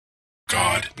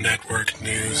God Network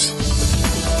News,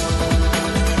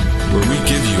 where we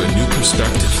give you a new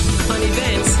perspective on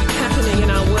events happening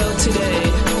in our world today.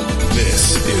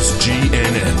 This is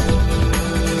GNN.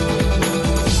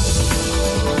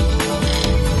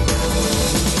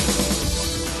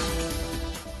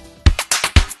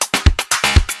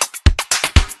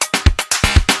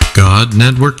 God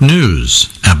Network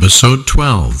News, Episode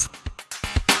 12.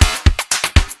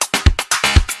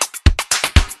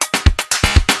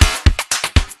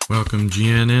 Welcome,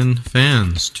 GNN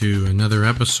fans, to another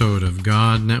episode of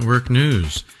God Network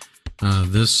News.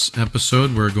 This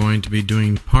episode, we're going to be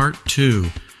doing part 2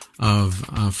 of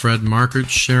Fred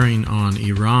Markert's sharing on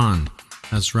Iran.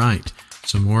 That's right,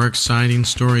 some more exciting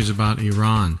stories about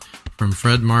Iran from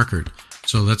Fred Markert.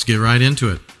 So let's get right into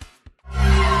it.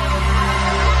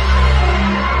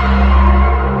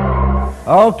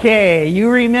 Okay, you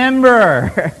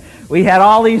remember, we had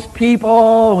all these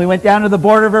people, we went down to the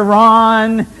border of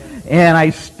Iran, and I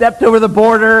stepped over the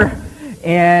border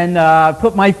and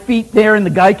put my feet there, and the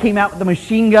guy came out with a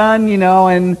machine gun,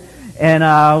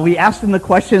 and we asked him the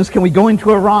questions, can we go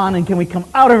into Iran and can we come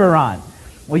out of Iran?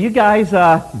 Well, you guys,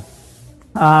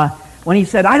 when he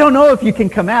said, I don't know if you can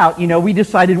come out, we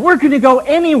decided we're going to go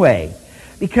anyway.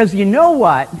 Because you know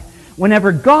what?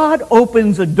 Whenever God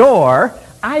opens a door,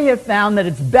 I have found that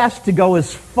it's best to go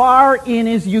as far in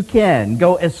as you can.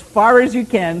 Go as far as you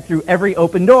can through every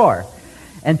open door.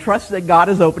 And trust that God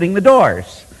is opening the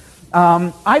doors.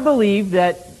 I believe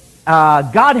that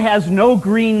God has no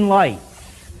green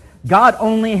lights. God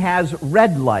only has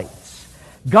red lights.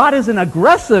 God is an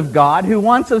aggressive God who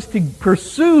wants us to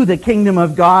pursue the kingdom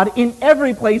of God in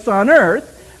every place on earth.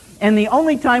 And the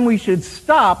only time we should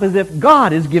stop is if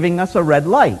God is giving us a red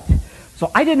light. So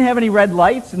I didn't have any red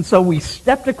lights, and so we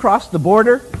stepped across the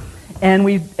border, and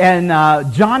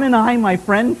John and I, my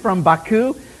friend from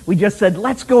Baku, we just said,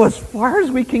 let's go as far as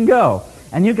we can go.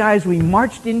 And you guys, we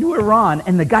marched into Iran,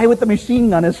 and the guy with the machine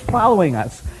gun is following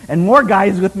us. And more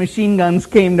guys with machine guns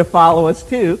came to follow us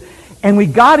too. And we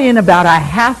got in about a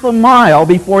half a mile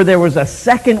before there was a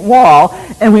second wall,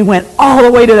 and we went all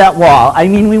the way to that wall. I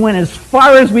mean, we went as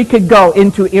far as we could go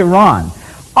into Iran.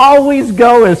 Always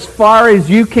go as far as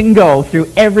you can go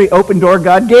through every open door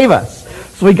God gave us.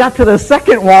 So we got to the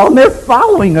second wall, and they're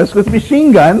following us with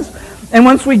machine guns. And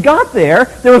once we got there,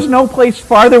 there was no place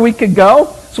farther we could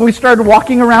go. So we started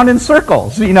walking around in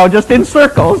circles, just in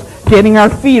circles, getting our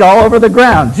feet all over the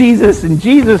ground. Jesus, in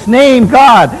Jesus' name,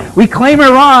 God, we claim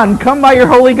Iran, come by your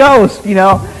Holy Ghost,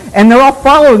 And they're all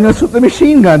following us with the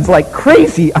machine guns like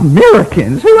crazy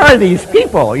Americans. Who are these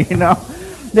people,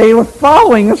 They were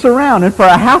following us around, and for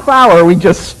a half hour, we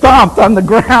just stomped on the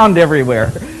ground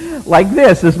everywhere. Like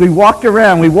this, as we walked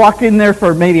around. We walked in there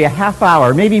for maybe a half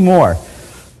hour, maybe more.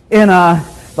 And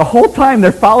the whole time,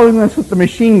 they're following us with the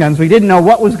machine guns. We didn't know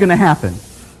what was going to happen.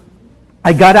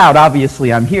 I got out,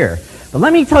 obviously, I'm here. But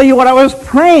let me tell you what I was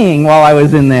praying while I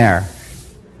was in there.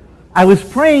 I was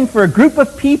praying for a group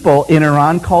of people in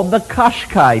Iran called the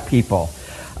Qashqai people.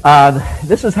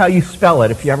 This is how you spell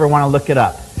it, if you ever want to look it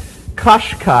up.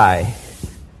 Qashqai.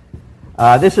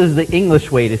 This is the English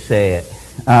way to say it.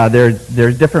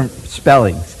 There's different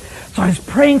spellings. So I was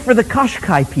praying for the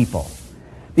Qashqai people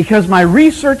because my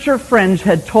researcher friends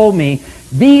had told me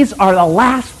these are the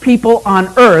last people on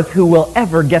earth who will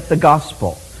ever get the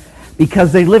gospel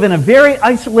because they live in a very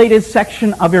isolated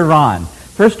section of Iran.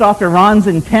 First off, Iran's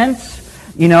intense,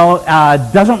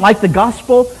 doesn't like the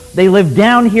gospel. They live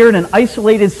down here in an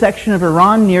isolated section of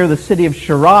Iran near the city of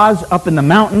Shiraz, up in the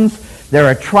mountains.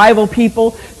 They're a tribal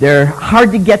people. They're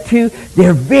hard to get to.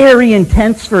 They're very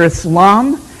intense for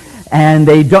Islam, and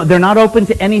they're not open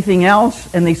to anything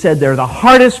else. And they said they're the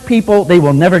hardest people. They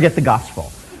will never get the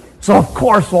gospel. So, of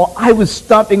course, while I was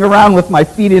stomping around with my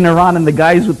feet in Iran and the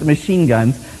guys with the machine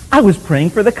guns, I was praying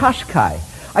for the Qashqai.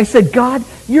 I said, God,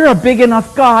 you're a big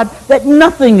enough God that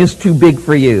nothing is too big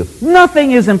for you.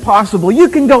 Nothing is impossible. You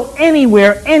can go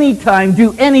anywhere, anytime,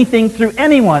 do anything through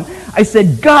anyone. I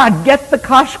said, God, get the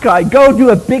Qashqai. Go do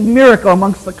a big miracle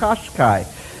amongst the Qashqai.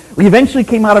 We eventually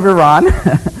came out of Iran.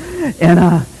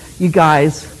 And you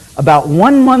guys, about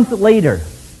 1 month later,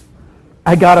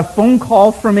 I got a phone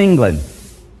call from England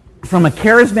from a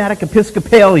charismatic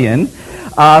Episcopalian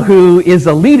who is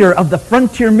a leader of the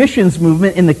Frontier Missions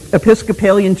movement in the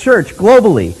Episcopalian Church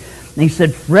globally. And he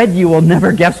said, Fred, you will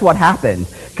never guess what happened.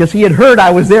 Because he had heard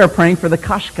I was there praying for the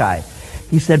Qashqai.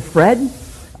 He said, Fred,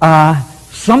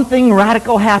 something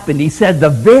radical happened. He said, the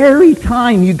very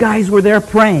time you guys were there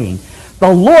praying,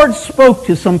 the Lord spoke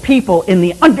to some people in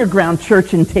the underground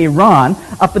church in Tehran,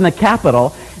 up in the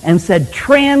capital, and said,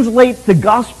 translate the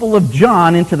Gospel of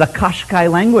John into the Qashqai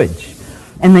language.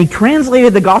 And they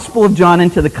translated the Gospel of John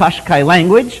into the Qashqai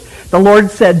language. The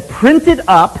Lord said, print it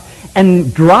up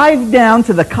and drive down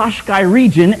to the Qashqai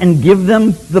region and give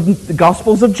them the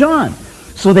Gospels of John.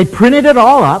 So they printed it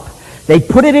all up. They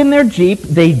put it in their Jeep.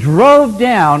 They drove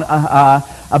down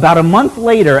about a month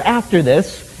later after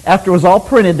this, after it was all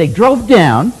printed, they drove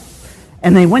down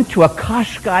and they went to a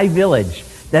Qashqai village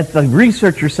that the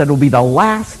researcher said will be the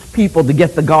last people to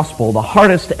get the gospel, the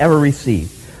hardest to ever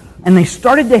receive. And they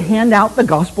started to hand out the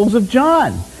Gospels of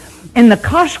John. And the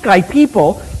Qashqai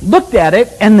people looked at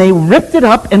it and they ripped it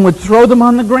up and would throw them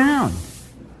on the ground.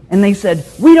 And they said,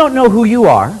 we don't know who you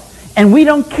are, and we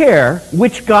don't care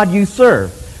which God you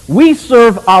serve. We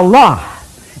serve Allah,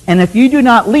 and if you do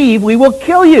not leave, we will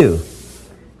kill you.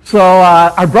 So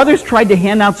our brothers tried to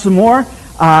hand out some more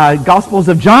Gospels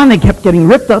of John. They kept getting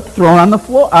ripped up, thrown on the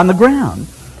floor, on the ground.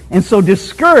 And so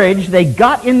discouraged, they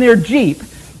got in their Jeep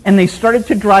and they started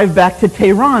to drive back to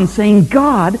Tehran saying,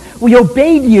 God, we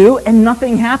obeyed you and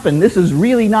nothing happened. This is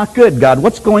really not good, God.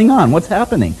 What's going on? What's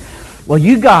happening? Well,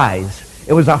 you guys,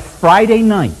 it was a Friday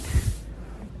night.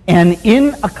 And in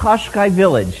a Qashqai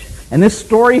village, and this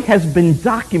story has been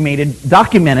documented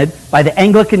by the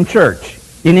Anglican Church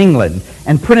in England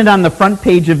and printed on the front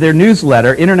page of their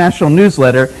newsletter, international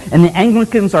newsletter, and the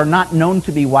Anglicans are not known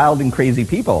to be wild and crazy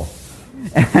people.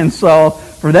 And so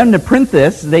for them to print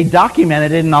this, they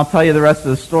documented it, and I'll tell you the rest of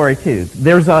the story too.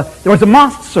 There was a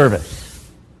mosque service.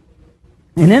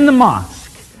 And in the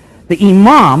mosque, the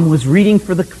imam was reading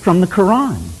from the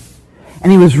Quran.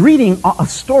 And he was reading a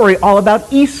story all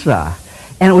about Isa.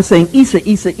 And it was saying Isa,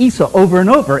 Isa, Isa over and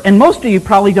over. And most of you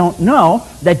probably don't know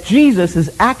that Jesus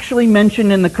is actually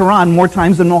mentioned in the Quran more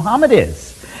times than Muhammad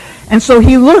is. And so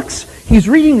he's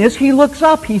reading this, he looks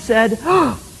up, he said,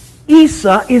 oh,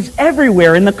 Isa is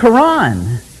everywhere in the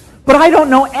Quran. But I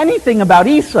don't know anything about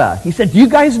Isa. He said, do you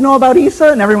guys know about Isa?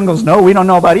 And everyone goes, no, we don't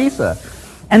know about Isa.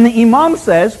 And the imam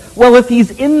says, well, if he's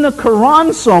in the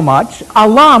Quran so much,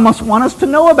 Allah must want us to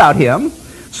know about him.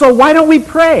 So why don't we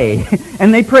pray?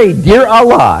 And they prayed, dear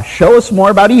Allah, show us more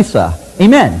about Isa.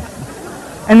 Amen.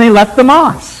 And they left the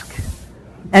mosque.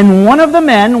 And one of the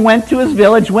men went to his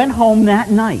village, went home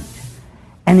that night.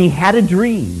 And he had a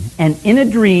dream. And in a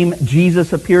dream,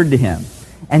 Jesus appeared to him.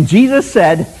 And Jesus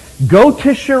said, go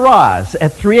to Shiraz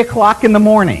at 3 o'clock in the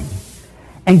morning.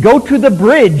 And go to the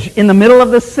bridge in the middle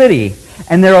of the city.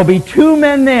 And there will be 2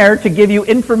 men there to give you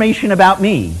information about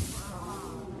me.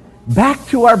 Back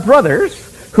to our brothers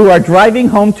who are driving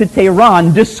home to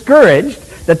Tehran, discouraged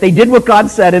that they did what God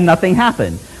said and nothing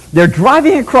happened. They're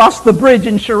driving across the bridge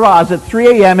in Shiraz at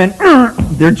 3 a.m. and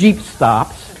their Jeep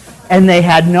stops, and they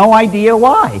had no idea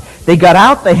why. They got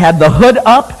out, they had the hood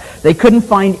up, they couldn't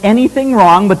find anything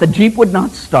wrong, but the Jeep would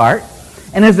not start.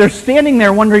 And as they're standing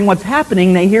there wondering what's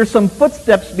happening, they hear some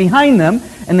footsteps behind them,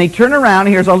 and they turn around,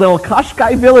 and here's a little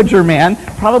Qashqai villager man,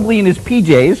 probably in his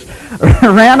PJs,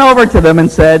 ran over to them and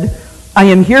said, I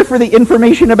am here for the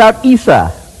information about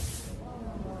Isa.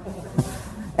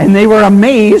 And they were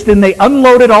amazed, and they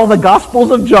unloaded all the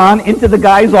Gospels of John into the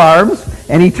guy's arms,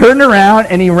 and he turned around,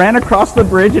 and he ran across the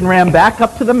bridge and ran back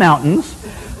up to the mountains,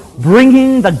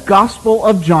 bringing the Gospel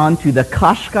of John to the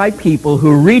Qashqai people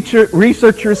who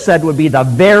researchers said would be the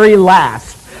very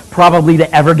last, probably,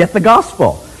 to ever get the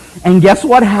Gospel. And guess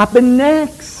what happened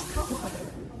next?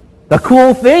 The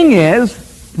cool thing is,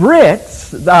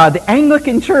 Brits, the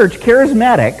Anglican Church,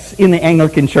 charismatics in the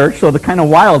Anglican Church, so the kind of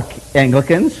wild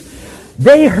Anglicans,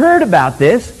 they heard about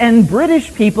this, and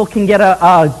British people can get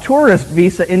a tourist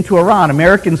visa into Iran.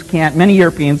 Americans can't, many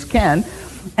Europeans can.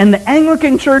 And the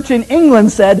Anglican Church in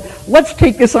England said, let's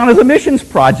take this on as a missions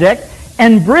project.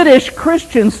 And British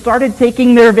Christians started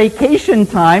taking their vacation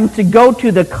time to go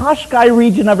to the Qashqai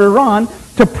region of Iran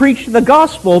to preach the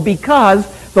gospel because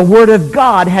the Word of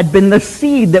God had been the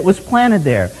seed that was planted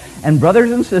there. And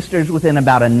brothers and sisters, within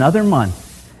about another month,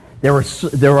 there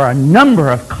were a number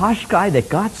of Qashqai that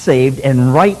got saved,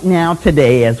 and right now,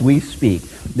 today, as we speak,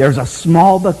 there's a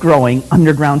small but growing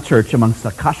underground church amongst the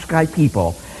Qashqai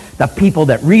people, the people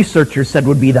that researchers said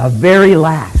would be the very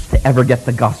last to ever get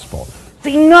the gospel.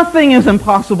 See, nothing is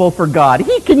impossible for God.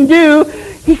 He can do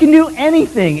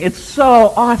anything. It's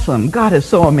so awesome. God is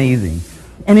so amazing.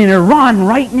 And in Iran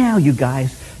right now, you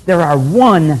guys, there are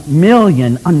 1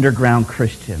 million underground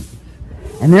Christians.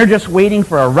 And they're just waiting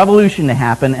for a revolution to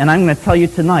happen. And I'm going to tell you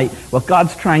tonight what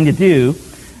God's trying to do.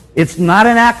 It's not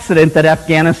an accident that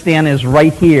Afghanistan is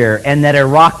right here and that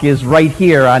Iraq is right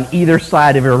here on either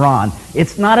side of Iran.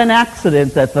 It's not an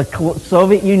accident that the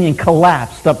Soviet Union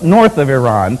collapsed up north of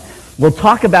Iran. We'll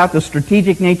talk about the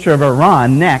strategic nature of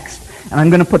Iran next. And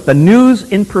I'm going to put the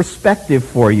news in perspective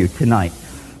for you tonight.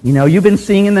 You know, you've been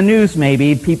seeing in the news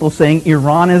maybe people saying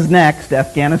Iran is next.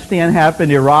 Afghanistan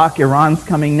happened, Iraq, Iran's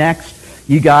coming next.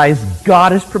 You guys,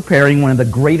 God is preparing one of the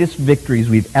greatest victories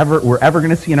we're ever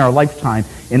going to see in our lifetime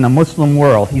in the Muslim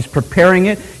world. He's preparing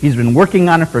it. He's been working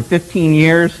on it for 15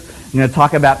 years. I'm going to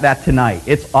talk about that tonight.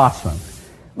 It's awesome.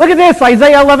 Look at this,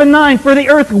 Isaiah 11:9. For the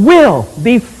earth will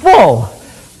be full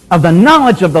of the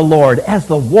knowledge of the Lord as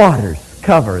the waters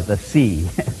cover the sea.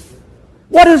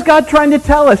 What is God trying to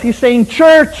tell us? He's saying,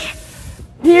 church,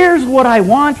 here's what I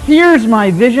want. Here's my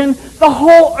vision. The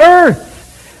whole earth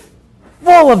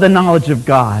full of the knowledge of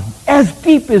God, as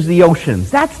deep as the oceans.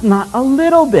 That's not a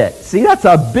little bit. See, that's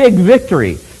a big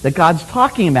victory that God's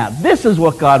talking about. This is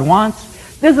what God wants.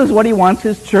 This is what he wants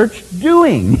his church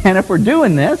doing. And if we're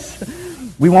doing this,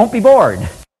 we won't be bored.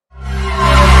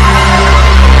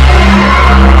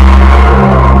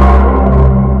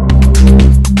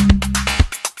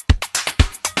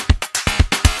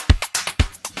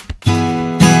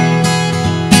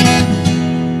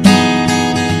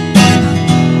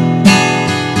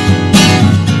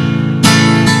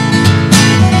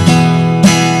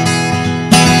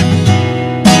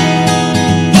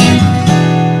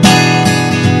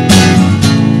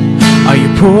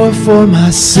 Poor for my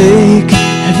sake,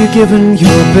 have you given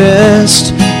your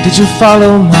best? Did you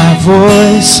follow my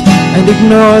voice and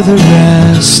ignore the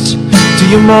rest? Do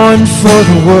you mourn for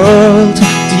the world?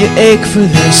 Do you ache for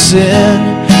their sin?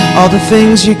 All the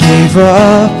things you gave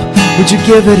up, would you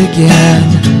give it again?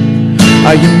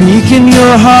 Are you meek in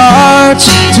your heart?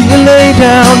 Do you lay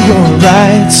down your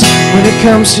rights when it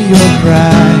comes to your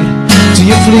pride? Do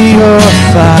you flee or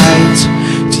fight?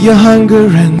 Do you hunger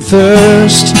and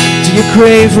thirst? Do you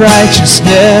crave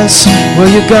righteousness? Well,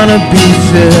 you're gonna be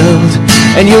filled,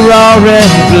 and you're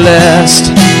already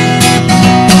blessed.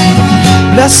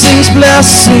 Blessings,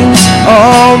 blessings,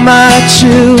 all my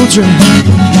children.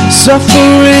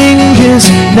 Suffering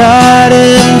is not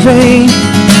in vain.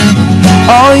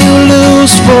 All you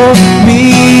lose for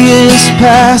me is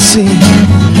passing.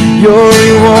 Your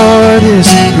reward is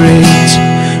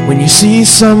great. When you see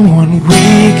someone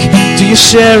weak, do you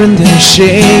share in their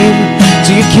shame?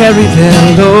 Do you carry their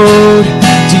load?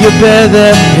 Do you bear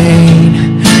their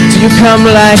pain? Do you come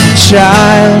like a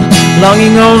child,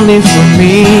 longing only for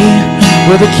me?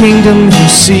 Where the kingdom you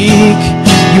seek,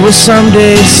 you will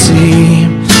someday see.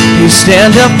 You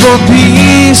stand up for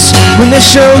peace when they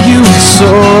show you a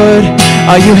sword.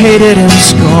 Are you hated and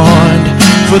scorned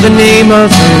for the name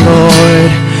of the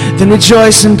Lord? Then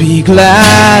rejoice and be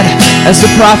glad, as the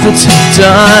prophets have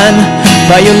done.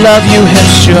 By your love you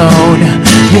have shown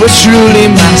you are truly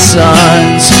my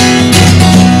sons.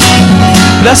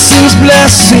 Blessings,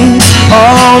 blessings,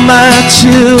 all my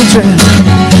children.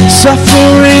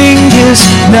 Suffering is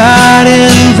not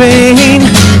in vain.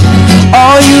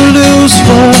 All you lose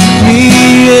for me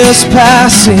is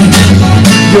passing.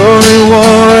 Your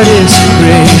reward is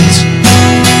great.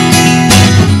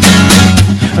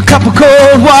 A cup of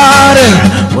cold water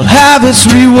will have its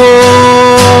reward.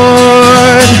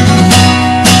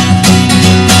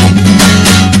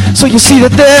 So you see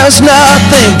that there's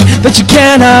nothing that you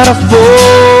cannot afford.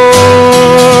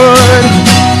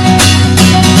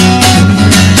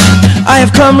 I have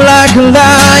come like a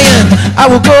lion, I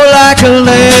will go like a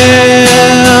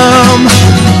lamb.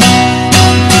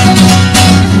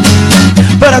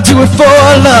 But I do it for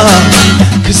love,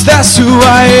 'cause that's who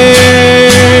I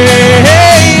am.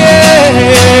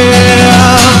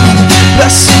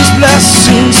 Blessings,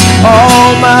 blessings,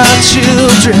 all my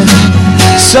children.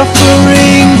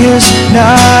 Suffering is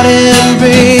not in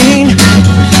vain.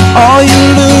 All you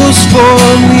lose for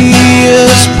me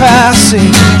is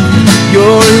passing.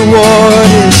 Your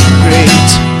reward is great.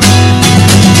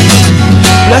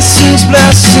 Blessings,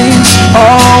 blessings,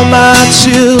 all my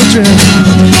children.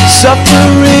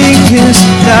 Suffering is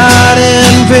not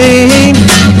in vain.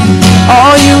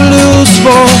 All you lose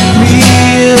for me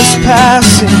is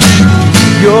passing.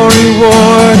 Your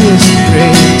reward is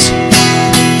great.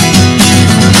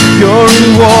 Your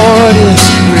reward